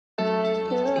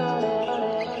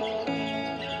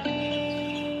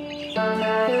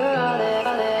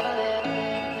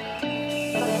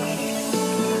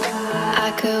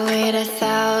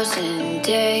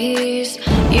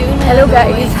Hello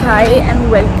guys, hi and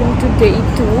welcome to day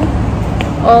 2।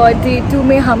 और day 2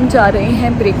 में हम जा रहे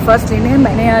हैं ब्रेकफास्ट लेने।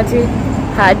 मैंने आज ये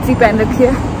हैट सी पहन रखी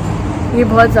है। ये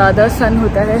बहुत ज़्यादा सन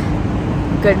होता है,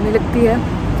 गर्मी लगती है,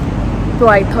 तो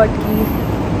आई थॉट कि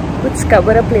कुछ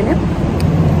कवर अप ले लें।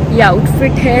 ये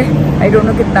आउटफिट है, आई डोंट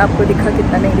नो कितना आपको दिखा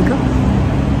कितना नहीं दिखा।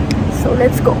 So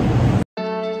let's go.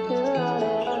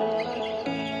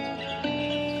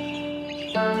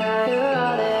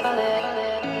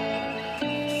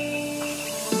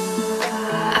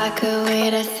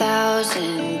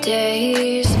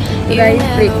 Guys,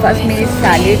 breakfast में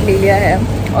सैलेड ले लिया है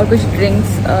और कुछ ड्रिंक्स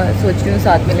सोच रही हूँ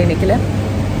साथ में लेने के लिए।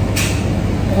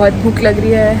 बहुत भूख लग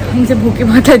रही है, मुझे भूख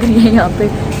बहुत लग रही है यहाँ पे।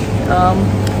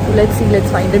 तो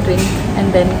let's find a drink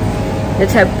and then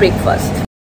let's have breakfast.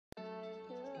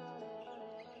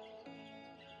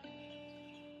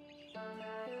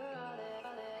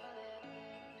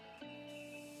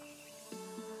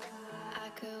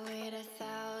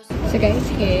 So guys,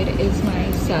 here is my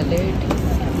salad.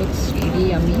 Looks really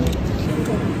yummy.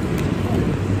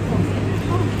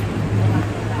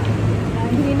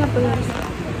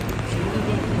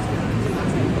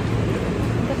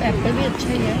 Apple भी अच्छा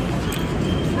ही है।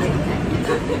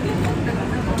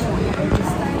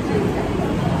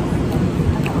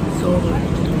 So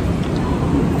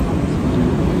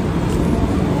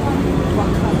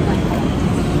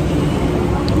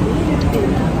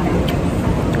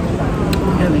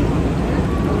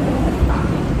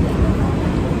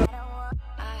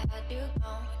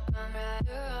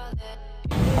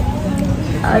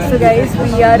so guys,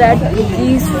 we are at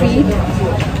Cookie Street.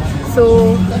 So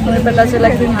हमें पता चला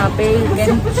कि यहाँ पे you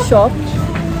can shop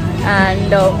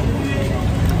and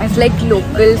it's like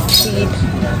local street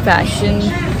fashion,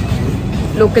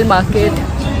 local market.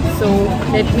 So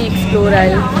let me explore.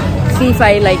 I'll see if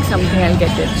I like something, I'll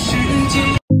get it.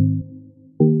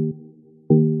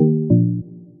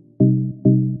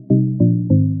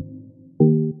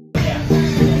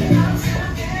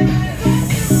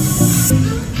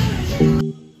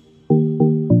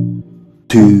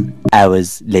 Two hours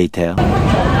later.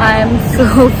 I am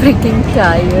so freaking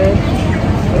tired.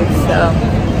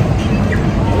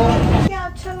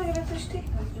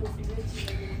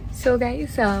 So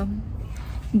guys,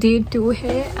 day 2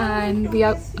 है and we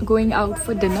are going out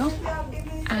for dinner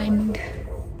and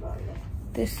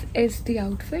this is the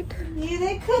outfit.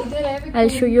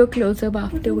 I'll show you a close up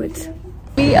afterwards.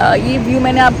 ये view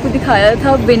मैंने आपको दिखाया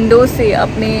था window से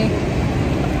अपने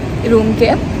room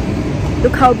के।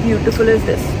 Look how beautiful is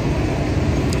this.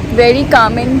 Very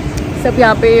calming. सब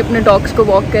यहाँ पे अपने डॉग्स को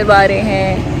वॉक करवा रहे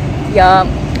हैं या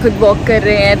खुद वॉक कर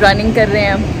रहे हैं, रनिंग कर रहे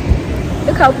हैं।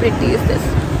 Look how pretty is this.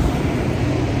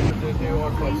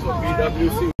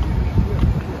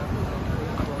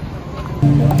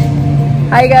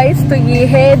 Hi guys, तो ये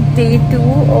है डे 2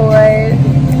 और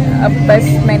अब बस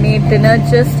मैंने डिनर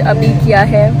जस्ट अभी किया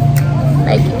है।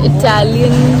 लाइक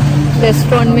इटालियन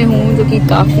रेस्टोरेंट में हूँ जो कि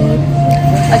काफ़ी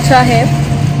अच्छा है।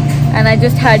 And I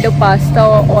just had a pasta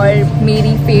और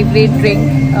मेरी favourite drink,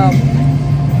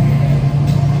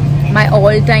 my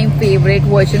all time favourite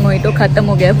virgin mojito ख़त्म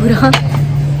हो गया पूरा।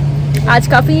 आज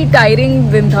काफ़ी टायरिंग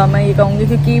दिन था, मैं ये कहूँगी,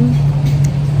 क्योंकि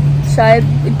शायद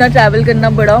इतना ट्रैवल करना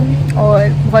पड़ा और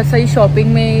बहुत सारी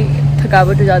शॉपिंग में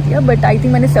थकावट हो जाती है। बट आई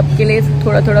थिंक मैंने सबके लिए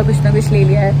थोड़ा थोड़ा कुछ ना कुछ ले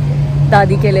लिया है।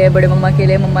 दादी के लिए, बड़े मम्मा के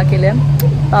लिए, मम्मा के लिए,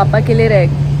 पापा के लिए रह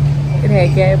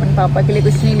गया है। मैंने पापा के लिए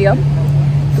कुछ नहीं लिया,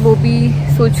 तो वो भी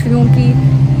सोच रही हूँ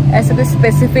कि ऐसा कोई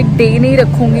स्पेसिफिक डे नहीं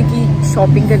रखूँगी कि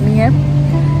शॉपिंग करनी है।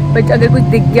 बट अगर कुछ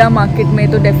दिख गया मार्केट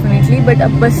में तो डेफिनेटली। बट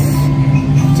अब बस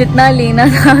जितना लेना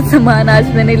था सामान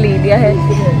आज मैंने ले लिया है,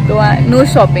 तो no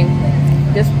shopping,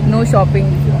 just no shopping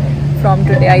from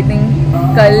today. I think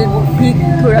कल भी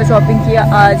थोड़ा शॉपिंग किया,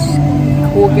 आज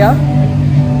हो गया।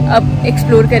 अब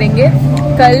एक्सप्लोर करेंगे।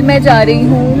 कल मैं जा रही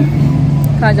हूँ,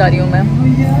 कहाँ जा रही हूँ मैं,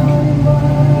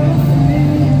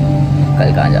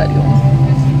 कल कहाँ जा रही हूँ,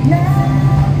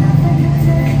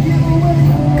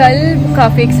 कल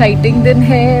काफ़ी एक्साइटिंग दिन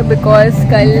है बिकॉज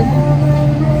कल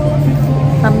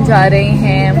हम जा रहे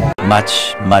हैं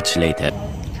Much later.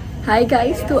 हाय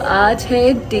गाइस, तो आज है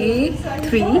डे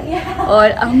 3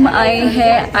 और हम आए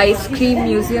हैं आइसक्रीम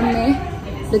म्यूजियम में।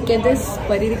 लुक एट दिस,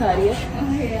 परी दिखा रही है।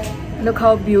 लुक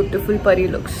हाउ ब्यूटीफुल परी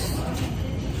लुक्स,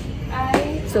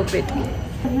 सो प्रिटी।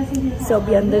 सो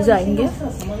अभी अंदर जाएंगे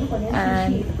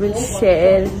and will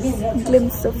share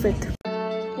glimpse of it.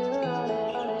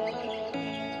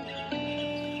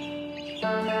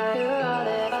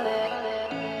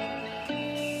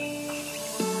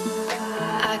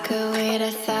 could wait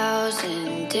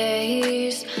 1,000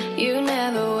 days. You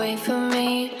never wait for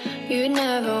me. You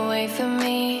never wait for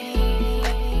me.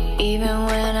 Even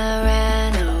when I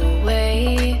ran away.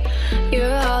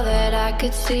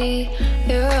 could see.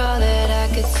 You're all that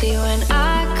I could see. When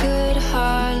I could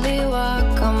hardly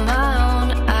walk on my own,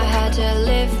 I had to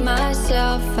lift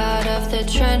myself out of the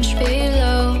trench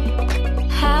below.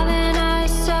 Haven't I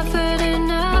suffered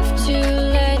enough to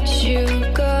let you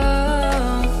go?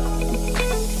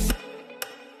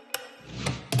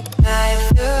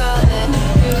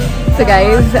 So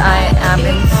guys, I am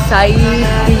inside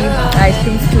the ice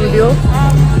cream studio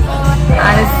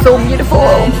and it's so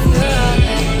beautiful.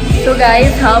 तो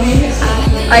guys, हम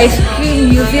ice cream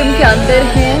museum के अंदर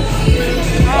हैं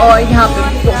और यहाँ पे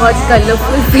बहुत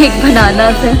colourful fake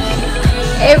bananas हैं.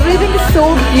 Everything is so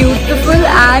beautiful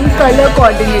and color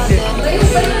coordinated.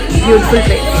 Beautiful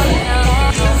place.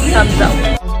 Thumbs up.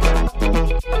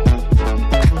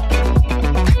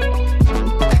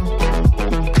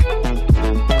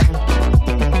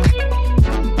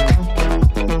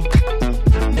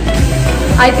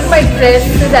 I think my dress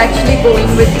is actually going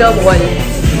with the wall.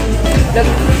 Look.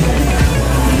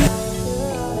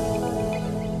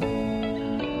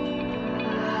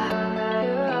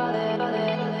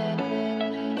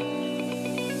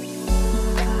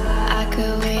 I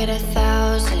could wait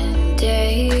 1,000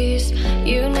 days.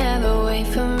 You never wait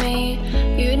for me.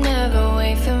 You never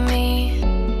wait for me.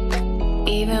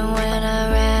 Even when I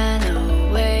ran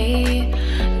away,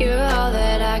 you're all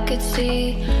that I could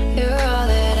see.